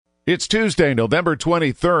It's Tuesday, November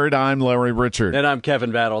 23rd. I'm Larry Richard. And I'm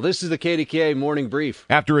Kevin Battle. This is the KDKA Morning Brief.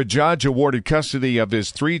 After a judge awarded custody of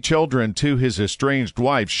his 3 children to his estranged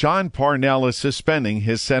wife, Sean Parnell is suspending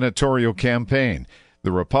his senatorial campaign.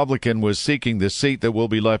 The Republican was seeking the seat that will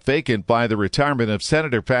be left vacant by the retirement of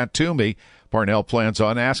Senator Pat Toomey. Parnell plans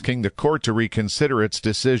on asking the court to reconsider its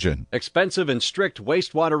decision. Expensive and strict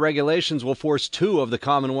wastewater regulations will force 2 of the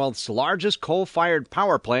Commonwealth's largest coal-fired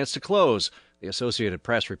power plants to close. The Associated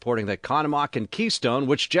Press reporting that Conemaugh and Keystone,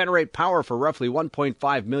 which generate power for roughly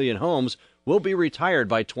 1.5 million homes, will be retired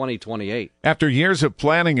by 2028. After years of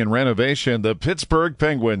planning and renovation, the Pittsburgh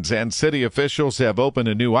Penguins and city officials have opened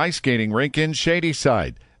a new ice skating rink in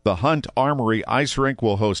Shadyside. The Hunt Armory Ice Rink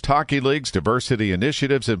will host hockey leagues, diversity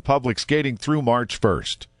initiatives, and public skating through March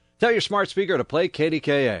 1st. Tell your smart speaker to play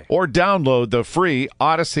KDKA. Or download the free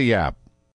Odyssey app.